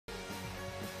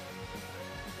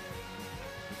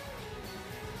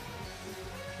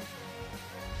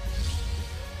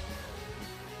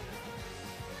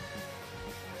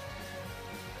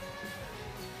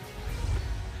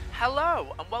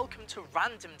Hello and welcome to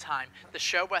Random Time, the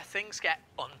show where things get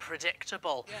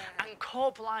unpredictable. Yeah. And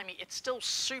core blimey, it's still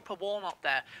super warm up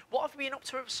there. What have you been up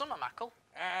to over summer, Michael?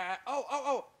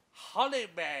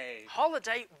 Holiday.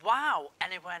 Holiday? Wow.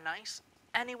 Anywhere nice?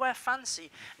 Anywhere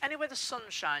fancy? Anywhere the sun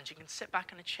shines, you can sit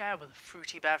back in a chair with a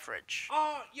fruity beverage.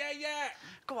 Oh, yeah.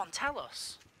 Go on, tell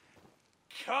us.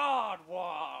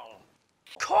 Cornwall.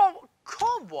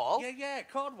 Cornwall? Yeah,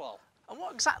 Cornwall. And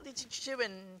what exactly did you do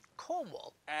in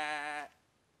Cornwall?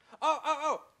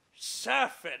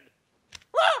 Surfing.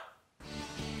 Woo!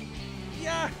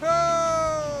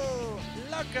 Yahoo!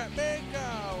 Look at me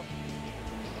go.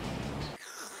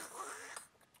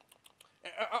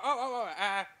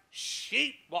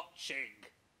 Sheep watching.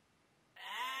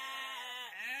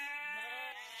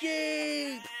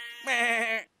 Sheep.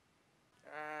 Yeah.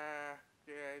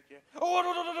 Oh,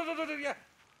 no, yeah.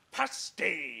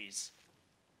 Pasties.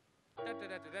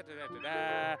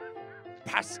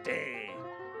 Pasty.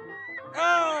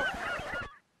 Oh!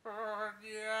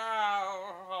 Yeah.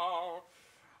 Oh.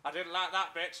 I didn't like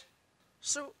that bit.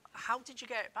 So, how did you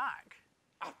get it back?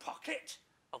 A pocket.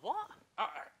 A what?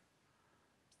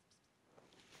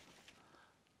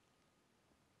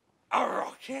 A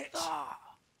rocket. Ah.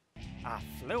 I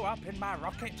flew up in my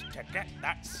rocket to get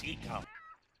that seagull.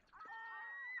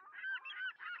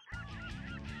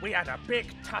 We had a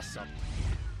big tussle.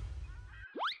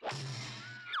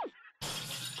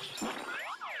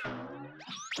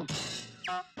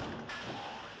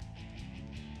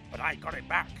 But I got it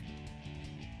back.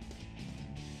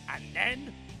 And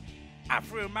then I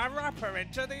threw my wrapper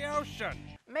into the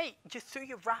ocean. Mate, you threw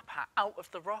your wrapper out of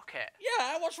the rocket.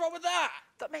 Yeah, what's wrong with that?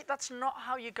 Mate, that's not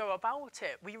how you go about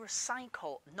it. We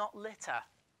recycle, not litter.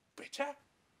 Bitter?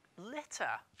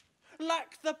 Litter?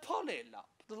 Like the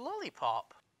pollylop. The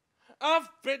lollipop? I've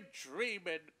been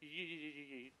dreaming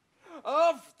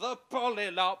of the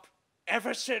pollylop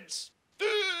ever since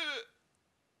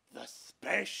the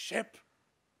spaceship.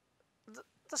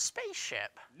 The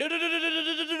spaceship?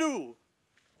 No.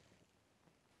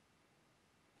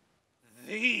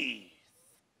 The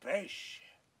spaceship.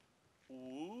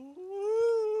 Ooh.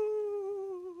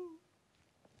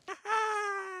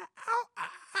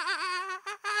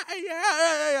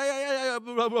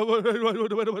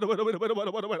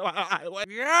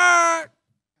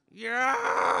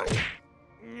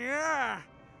 Yeah.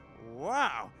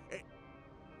 Wow.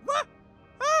 What?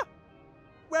 Ah,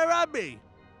 where am I?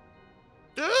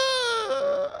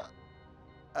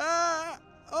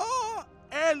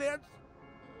 Aliens.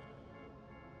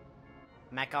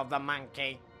 Michael the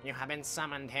monkey, you have been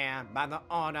summoned here by the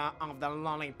order of the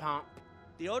lollipop.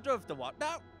 The order of the what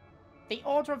now? The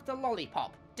Order of the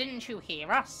Lollipop. Didn't you hear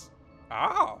us?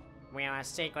 Oh. We are a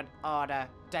secret order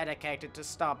dedicated to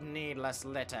stop needless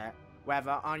litter,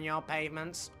 whether on your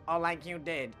pavements or like you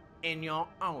did in your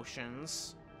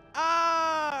oceans.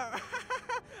 Oh! Oh,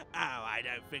 I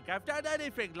don't think I've done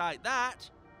anything like that.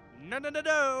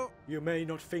 No. You may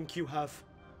not think you have,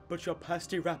 but your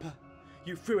pasty wrapper,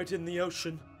 you threw it in the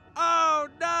ocean. Oh,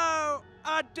 no!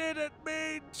 I didn't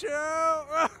mean to!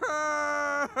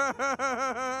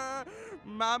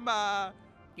 Mama!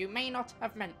 You may not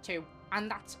have meant to, and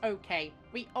that's okay.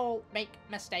 We all make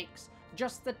mistakes.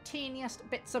 Just the teeniest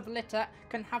bits of litter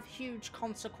can have huge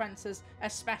consequences,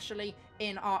 especially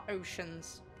in our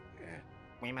oceans.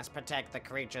 We must protect the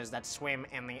creatures that swim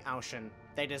in the ocean.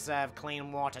 They deserve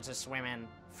clean water to swim in,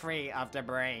 free of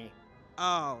debris.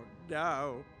 Oh,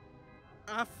 no.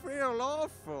 I feel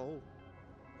awful.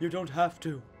 You don't have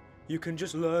to. You can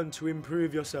just learn to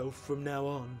improve yourself from now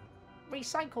on.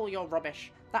 Recycle your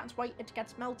rubbish. That way it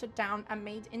gets melted down and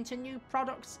made into new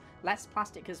products. Less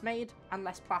plastic is made and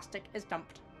less plastic is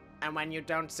dumped. And when you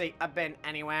don't see a bin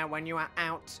anywhere when you are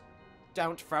out,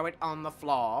 don't throw it on the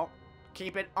floor.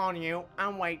 Keep it on you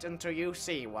and wait until you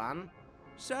see one.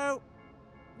 So,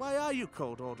 why are you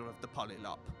called Order of the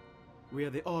Pollylop? We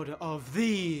are the order of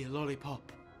the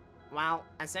lollipop. Well,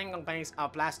 a single piece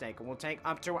of plastic will take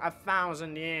up to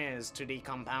 1,000 years to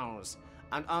decompose.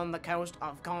 And on the coast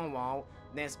of Cornwall,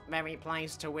 this very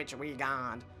place to which we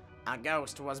guard, a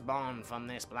ghost was born from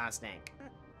this plastic.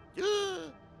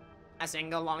 A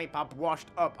single lollipop washed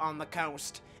up on the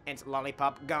coast, its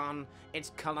lollipop gone,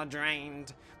 its color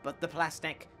drained, but the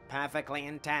plastic perfectly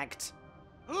intact.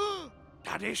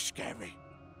 That is scary.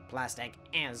 Plastic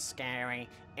is scary.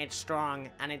 It's strong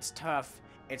and it's tough.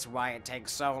 It's why it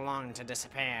takes so long to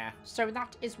disappear. So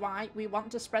that is why we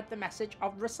want to spread the message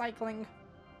of recycling.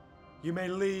 You may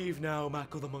leave now,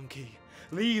 Michael the monkey.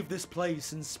 Leave this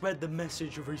place and spread the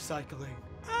message of recycling.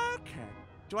 Okay.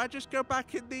 Do I just go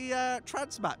back in the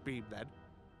transmat beam then?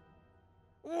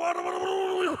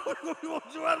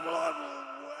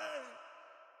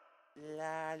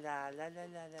 La la la la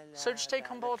la la. So just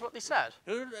take on board what they said.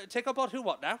 Take on board who?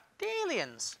 What now? The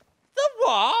aliens. The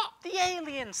what? The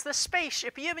aliens, the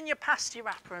spaceship, you and your pasty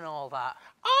wrapper and all that.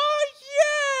 Oh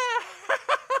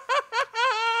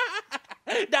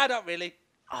yeah! No, not really.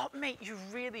 Oh, mate, you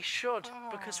really should,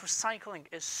 because recycling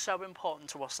is so important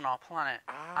to us on our planet.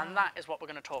 And that is what we're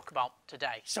going to talk about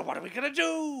today. So what are we gonna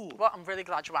do? Well, I'm really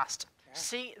glad you asked.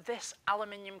 See this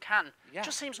aluminium can? Yeah.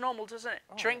 Just seems normal, doesn't it?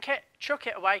 Drink it, chuck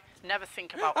it away, never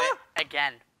think about it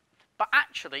again. But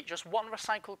actually, just one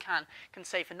recycled can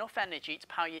save enough energy to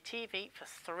power your TV for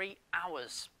 3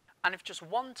 hours. And if just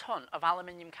 1 ton of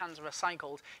aluminium cans are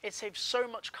recycled, it saves so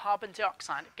much carbon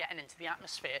dioxide getting into the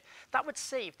atmosphere. That would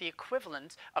save the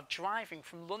equivalent of driving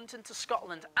from London to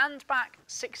Scotland and back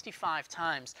 65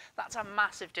 times. That's a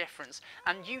massive difference.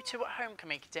 And you too at home can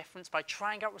make a difference by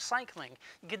trying out recycling.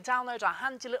 You can download our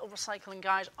handy little recycling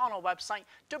guide on our website,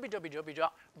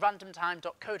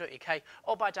 www.randomtime.co.uk,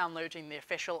 or by downloading the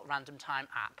official Random Time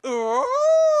app.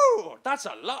 Oh, that's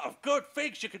a lot of good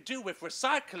things you can do with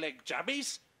recycling,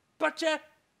 jammies. But,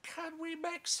 can we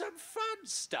make some fun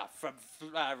stuff from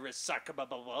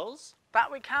recyclables?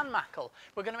 That we can, Mackle.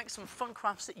 We're going to make some fun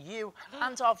crafts that you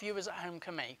and our viewers at home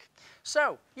can make.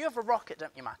 So, you have a rocket,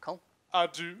 don't you, Mackle? I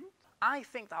do. I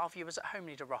think that our viewers at home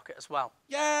need a rocket as well.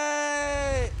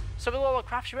 Yay! So with all our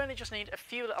crafts, you only just need a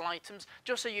few little items,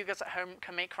 just so you guys at home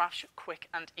can make crafts quick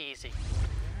and easy.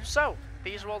 So,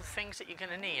 these are all the things that you're going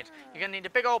to need. You're going to need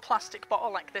a big old plastic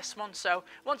bottle like this one, so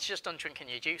once you're just done drinking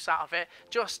your juice out of it,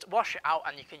 just wash it out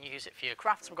and you can use it for your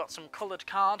crafts. We've got some coloured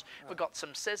card, we've got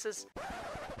some scissors.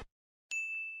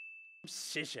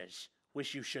 Scissors,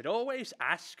 which you should always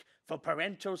ask for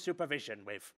parental supervision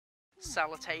with.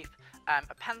 Sellotape,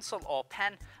 a pencil or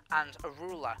pen, and a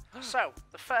ruler. So,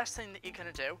 the first thing that you're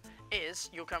going to do is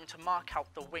you're going to mark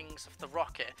out the wings of the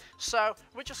rocket. So,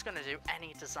 we're just going to do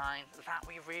any design that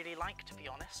we really like, to be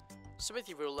honest. So with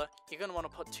your ruler, you're going to want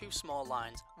to put 2 small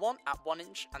lines, one at 1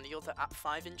 inch and the other at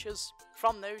 5 inches.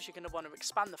 From those, you're going to want to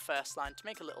expand the first line to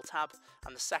make a little tab,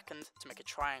 and the second to make a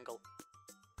triangle.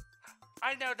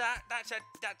 I know that. That's a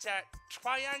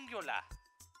triangular.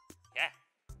 Yeah.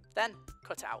 Then,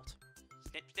 cut it out.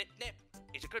 Snip, snip, snip.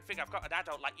 It's a good thing I've got an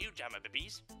adult like you, Jammer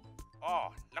Babies.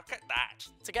 Oh, look at that.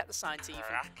 To get the sides even,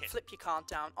 Crack it. flip your card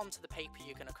down onto the paper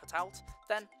you're going to cut out,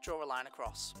 then draw a line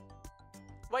across.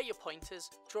 Where your point is,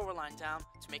 draw a line down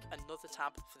to make another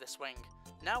tab for this wing.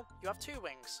 Now you have 2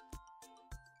 wings.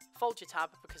 Fold your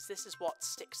tab because this is what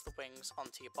sticks the wings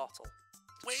onto your bottle.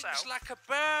 Wings So- like a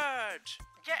bird.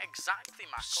 Yeah, exactly,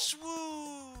 Mackle.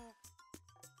 Swoop.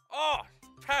 Oh,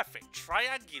 perfect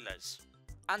triangulars.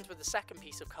 And with the second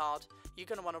piece of card, you're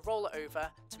going to want to roll it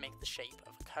over to make the shape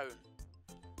of a cone.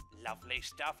 Lovely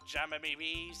stuff, Jammer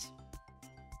Babies.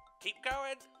 Keep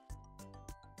going.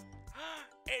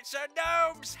 It's a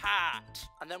gnome's hat.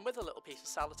 And then with a little piece of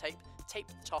sellotape, tape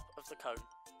the top of the cone.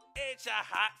 It's a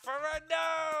hat for a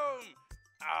gnome.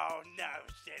 Oh, no,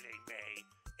 silly me.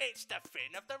 It's the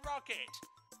fin of the rocket.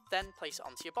 Then place it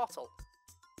onto your bottle.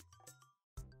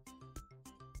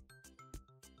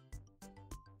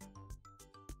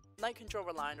 Now you can draw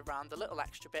a line around the little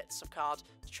extra bits of card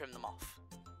to trim them off.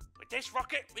 With this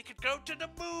rocket, we could go to the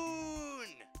moon.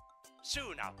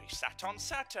 Soon I'll be sat on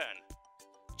Saturn.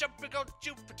 Jumping on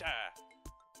Jupiter.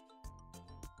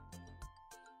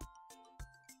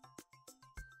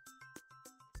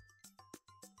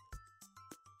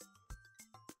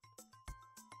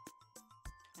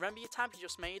 Remember your tab you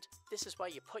just made? This is where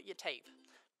you put your tape.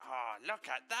 Ah, look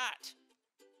at that.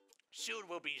 Soon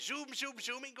we'll be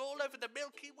zooming all over the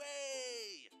Milky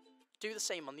Way. Do the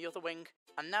same on the other wing,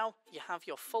 and now you have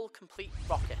your full complete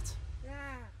rocket.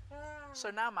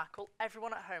 So now, Mackle,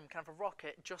 everyone at home can have a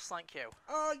rocket just like you.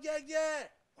 Oh, yeah.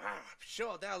 Wow, I'm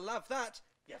sure they'll love that.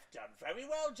 You've done very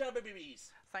well, Jammer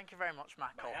Babies. Thank you very much,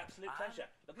 Mackle. My absolute pleasure.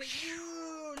 Look at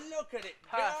you. Look at it.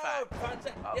 Perfect. Go.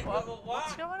 Fantastic. Yeah, what?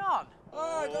 What's going on?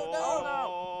 Oh, I don't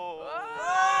know.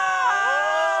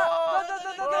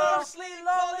 No, Ghostly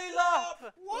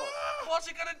lollipop! What's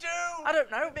it gonna do? I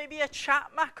don't know, maybe a chat,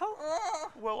 Mackle?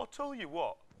 Well, I'll tell you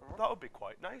what, that would be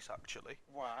quite nice, actually.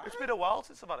 What? It's been a while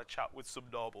since I've had a chat with some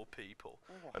normal people,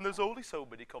 and there's only so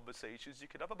many conversations you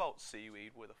can have about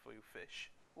seaweed with a few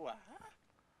fish. What?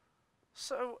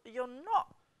 So, you're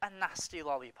not a nasty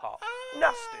lollipop?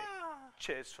 Nasty.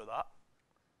 Cheers for that.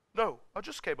 No, I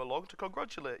just came along to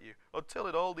congratulate you on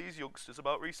telling all these youngsters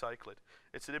about recycling.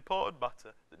 It's an important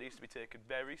matter that needs to be taken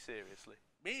very seriously.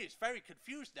 Me is very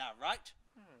confused now, right?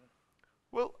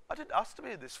 Well, I didn't ask to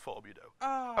be in this form, you know.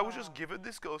 I was just given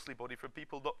this ghostly body from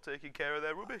people not taking care of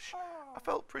their rubbish. I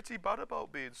felt pretty bad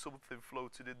about being something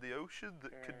floating in the ocean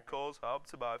that can cause harm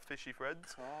to my fishy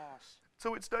friends.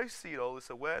 So it's nice seeing all this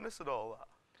awareness and all that.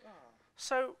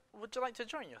 So, would you like to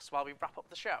join us while we wrap up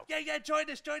the show? Yeah, join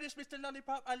us, Mr.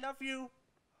 Lollipop. I love you.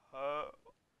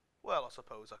 Well, I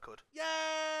suppose I could.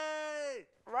 Yay!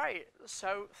 Right,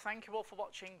 so thank you all for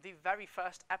watching the very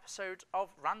first episode of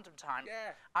Random Time.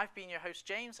 Yeah. I've been your host,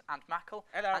 James, and Mackle.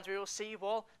 Hello. And we will see you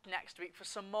all next week for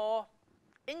some more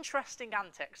interesting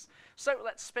antics. So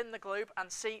let's spin the globe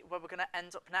and see where we're going to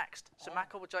end up next. So,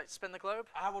 Mackle, would you like to spin the globe?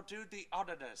 I will do the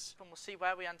honors. And we'll see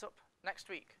where we end up next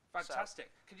week.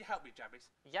 Fantastic. Can you help me, Jammies?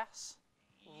 Yes.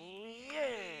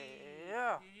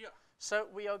 Yeah. So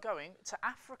we are going to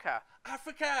Africa.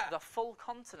 Africa! The full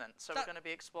continent. So we're going to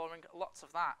be exploring lots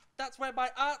of that. That's where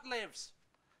my aunt lives.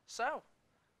 So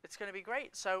it's going to be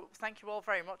great. So thank you all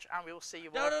very much, and we will see you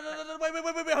all. No, wait.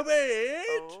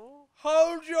 Oh.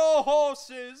 Hold your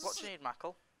horses. What do you need,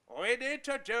 Mackle? We need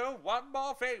to do one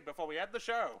more thing before we end the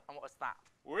show. And what is that?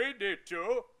 We need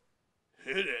to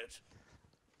hit it.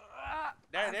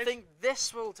 There it I is. think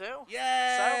this will do.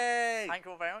 Yay! So, thank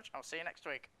you all very much. I'll see you next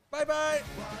week. Bye-bye.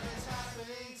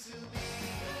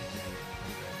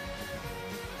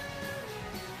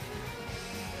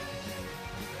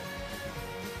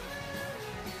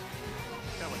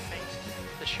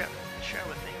 The show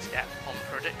where things get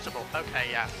unpredictable. Okay,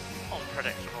 yeah,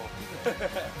 unpredictable.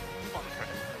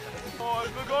 Unpredictable. Oh,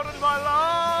 I've forgotten my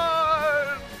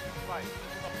line! Right.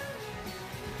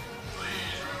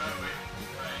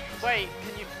 Wait,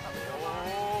 can you?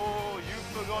 Oh, you've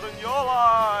forgotten your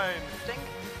line! I think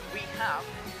we have.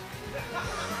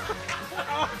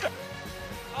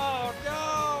 Oh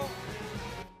no!